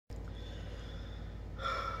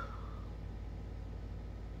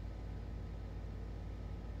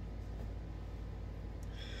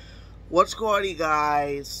What's going on,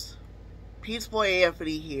 guys? Peace Boy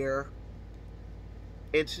Anthony here.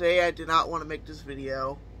 And today I did not want to make this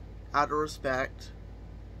video out of respect.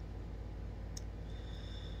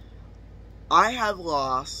 I have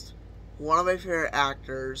lost one of my favorite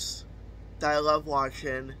actors that I love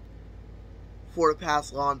watching for the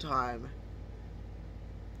past long time.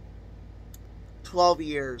 12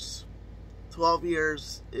 years. 12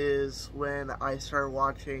 years is when I started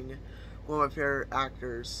watching one of my favorite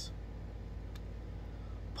actors.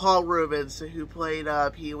 Paul Reubens, who played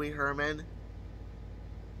Pee Wee Herman.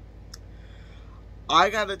 I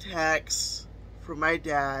got a text from my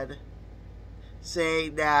dad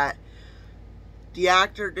saying that the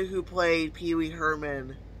actor who played Pee Wee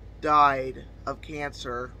Herman died of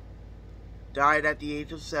cancer. Died at the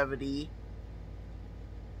age of 70.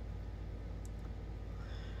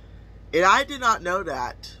 And I did not know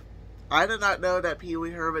that. I did not know that Pee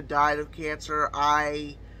Wee Herman died of cancer.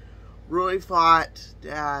 I really thought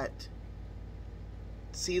that it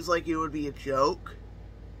seems like it would be a joke.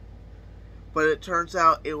 But it turns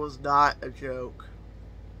out it was not a joke.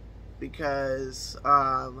 Because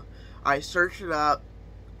I searched it up.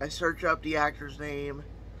 I searched up the actor's name.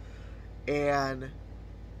 And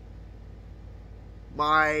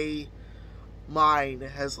my mind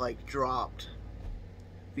has dropped.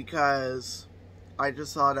 Because I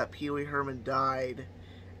just saw that Pee Wee Herman died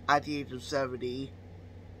at the age of 70.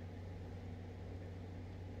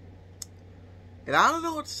 And I don't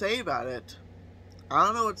know what to say about it. I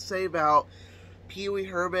don't know what to say about Pee Wee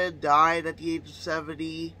Herman died at the age of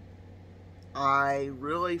 70. I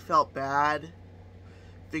really felt bad.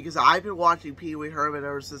 Because I've been watching Pee Wee Herman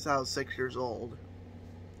ever since I was 6 years old.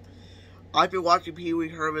 I've been watching Pee Wee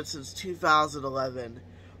Herman since 2011.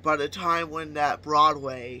 By the time when that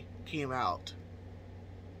Broadway came out.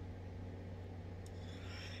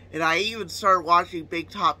 And I even started watching Big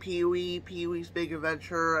Top Pee Wee, Pee Wee's Big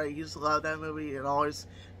Adventure. I used to love that movie. It always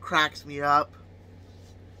cracks me up.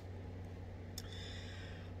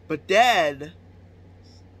 But then,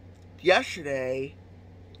 yesterday,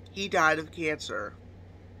 he died of cancer.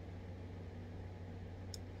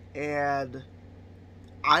 And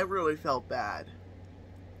I really felt bad.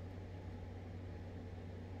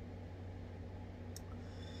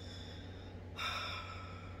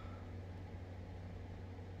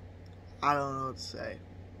 I don't know what to say.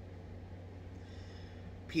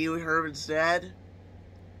 Pee Wee Herman's dead.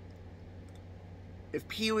 If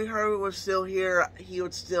Pee Wee Herman was still here, he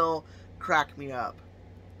would still crack me up.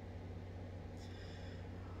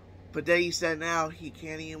 But then he said now he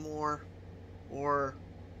can't anymore. Or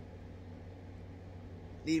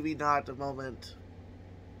maybe not at the moment.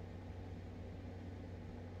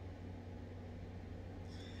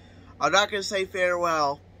 I'm not going to say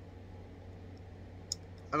farewell.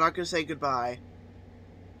 I'm not going to say goodbye.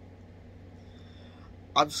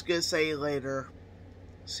 I'm just going to say later.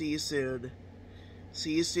 See you soon.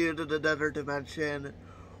 See you soon in another dimension.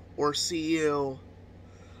 Or see you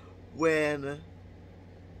when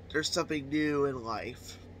there's something new in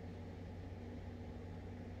life.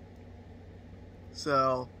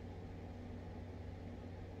 So,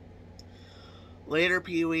 later,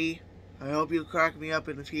 Pee Wee. I hope you crack me up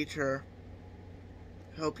in the future.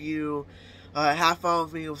 Hope you have fun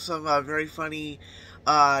with me with some very funny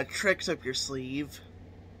tricks up your sleeve.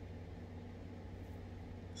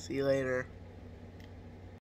 See you later.